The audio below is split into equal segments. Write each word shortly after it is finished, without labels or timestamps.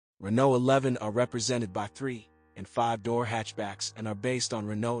Renault 11 are represented by 3- and 5-door hatchbacks and are based on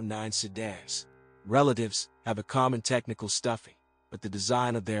Renault 9 sedans. Relatives have a common technical stuffing, but the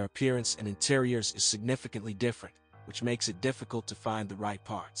design of their appearance and interiors is significantly different, which makes it difficult to find the right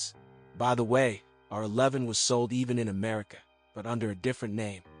parts. By the way, our 11 was sold even in America, but under a different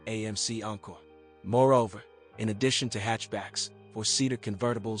name, AMC Encore. Moreover, in addition to hatchbacks, 4-seater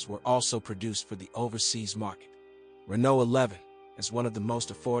convertibles were also produced for the overseas market. Renault 11, as one of the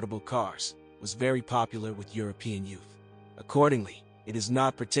most affordable cars, was very popular with European youth. Accordingly, it is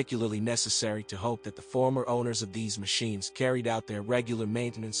not particularly necessary to hope that the former owners of these machines carried out their regular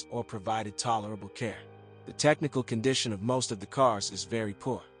maintenance or provided tolerable care. The technical condition of most of the cars is very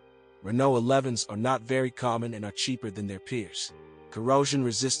poor. Renault 11s are not very common and are cheaper than their peers. Corrosion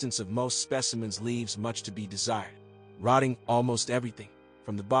resistance of most specimens leaves much to be desired, rotting almost everything,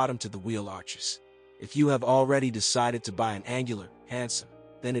 from the bottom to the wheel arches. If you have already decided to buy an angular, handsome,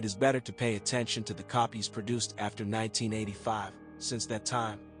 then it is better to pay attention to the copies produced after 1985. Since that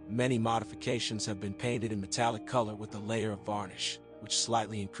time, many modifications have been painted in metallic color with a layer of varnish, which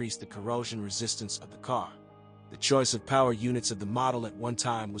slightly increased the corrosion resistance of the car. The choice of power units of the model at one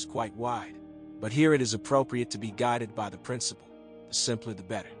time was quite wide, but here it is appropriate to be guided by the principle, the simpler the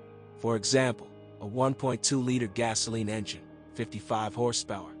better. For example, a 1.2-liter gasoline engine, 55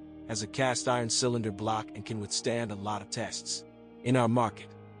 horsepower, has a cast-iron cylinder block and can withstand a lot of tests. In our market,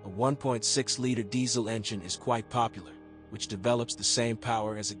 a 1.6-liter diesel engine is quite popular, which develops the same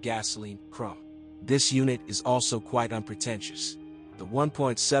power as a gasoline chrome. This unit is also quite unpretentious. The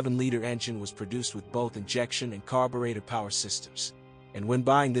 1.7-liter engine was produced with both injection and carburetor power systems, and when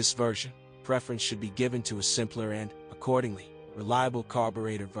buying this version, preference should be given to a simpler and, accordingly, reliable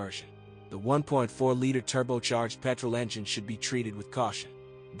carburetor version. The 1.4-liter turbocharged petrol engine should be treated with caution.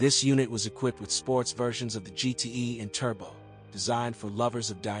 This unit was equipped with sports versions of the GTE and Turbo, designed for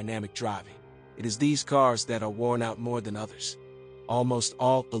lovers of dynamic driving. It is these cars that are worn out more than others. Almost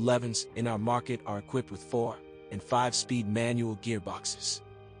all 11s in our market are equipped with 4- and 5-speed manual gearboxes.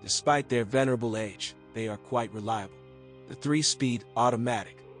 Despite their venerable age, they are quite reliable. The 3-speed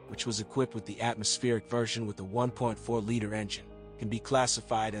automatic, which was equipped with the atmospheric version with a 1.4-liter engine, can be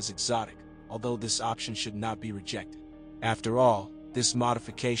classified as exotic, although this option should not be rejected. After all, this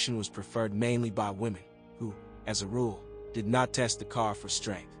modification was preferred mainly by women, who, as a rule, did not test the car for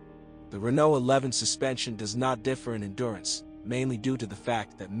strength. The Renault 11 suspension does not differ in endurance, mainly due to the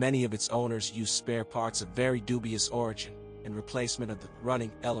fact that many of its owners use spare parts of very dubious origin, and replacement of the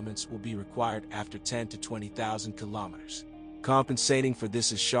running elements will be required after 10 to 20,000 kilometers. Compensating for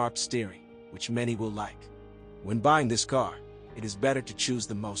this is sharp steering, which many will like. When buying this car, it is better to choose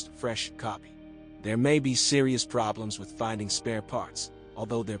the most fresh copy. There may be serious problems with finding spare parts,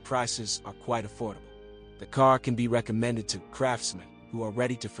 although their prices are quite affordable. The car can be recommended to craftsmen who are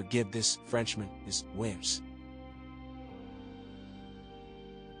ready to forgive this Frenchman his whims.